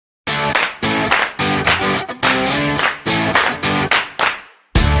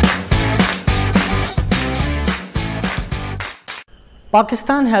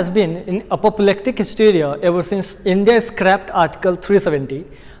Pakistan has been in apoplectic hysteria ever since India scrapped Article 370,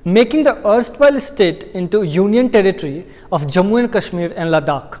 making the erstwhile state into Union territory of Jammu and Kashmir and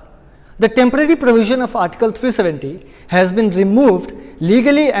Ladakh. The temporary provision of Article 370 has been removed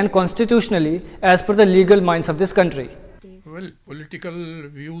legally and constitutionally as per the legal minds of this country. Well, political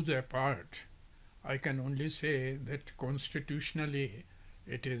views apart, I can only say that constitutionally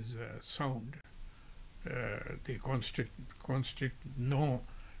it is sound. No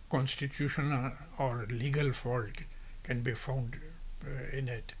constitutional or legal fault can be found in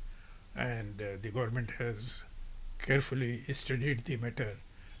it, and the government has carefully studied the matter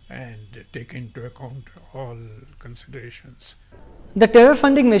and taken into account all considerations. The terror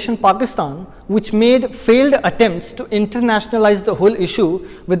funding nation Pakistan, which made failed attempts to internationalize the whole issue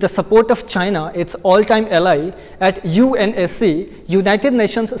with the support of China, its all-time ally at UNSC, United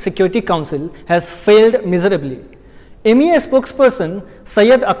Nations Security Council, has failed miserably. MEA spokesperson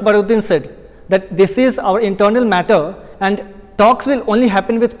Syed Akbaruddin said that this is our internal matter and talks will only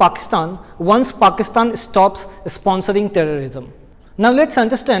happen with Pakistan once Pakistan stops sponsoring terrorism. Now let's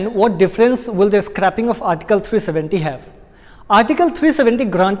understand what difference will the scrapping of Article 370 have. Article 370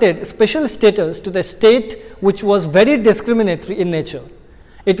 granted special status to the state which was very discriminatory in nature.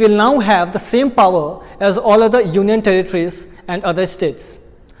 It will now have the same power as all other union territories and other states.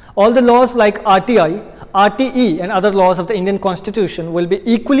 All the laws like RTI, RTE and other laws of the Indian Constitution will be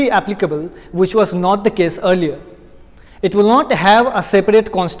equally applicable, which was not the case earlier. It will not have a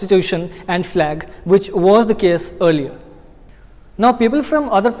separate constitution and flag, which was the case earlier. Now people from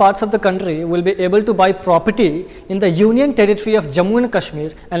other parts of the country will be able to buy property in the Union territory of Jammu and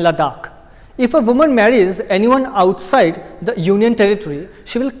Kashmir and Ladakh. If a woman marries anyone outside the Union territory,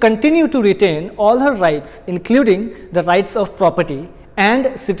 she will continue to retain all her rights, including the rights of property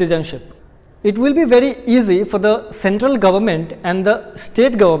and citizenship. It will be very easy for the central government and the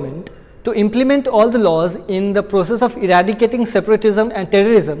state government to implement all the laws in the process of eradicating separatism and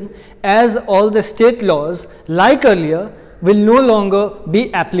terrorism, as all the state laws, like earlier, will no longer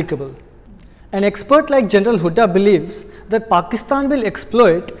be applicable. An expert like General Hooda believes that Pakistan will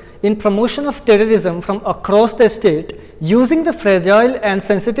exploit in promotion of terrorism from across the state using the fragile and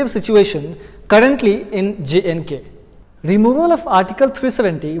sensitive situation currently in J&K. Removal of Article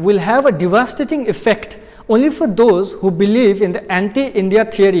 370 will have a devastating effect only for those who believe in the anti-India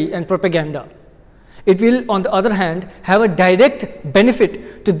theory and propaganda. It will, on the other hand, have a direct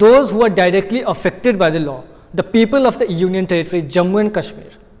benefit to those who are directly affected by the law, the people of the Union Territory, Jammu and Kashmir.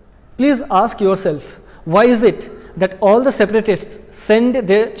 Please ask yourself, why is it that all the separatists send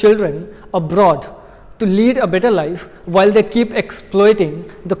their children abroad to lead a better life while they keep exploiting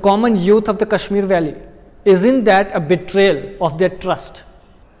the common youth of the Kashmir Valley? Isn't that a betrayal of their trust?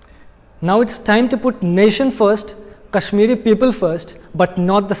 Now it's time to put nation first, Kashmiri people first, but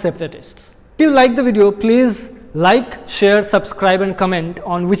not the separatists. If you like the video, please like, share, subscribe and comment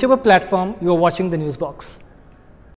on whichever platform you are watching the news box.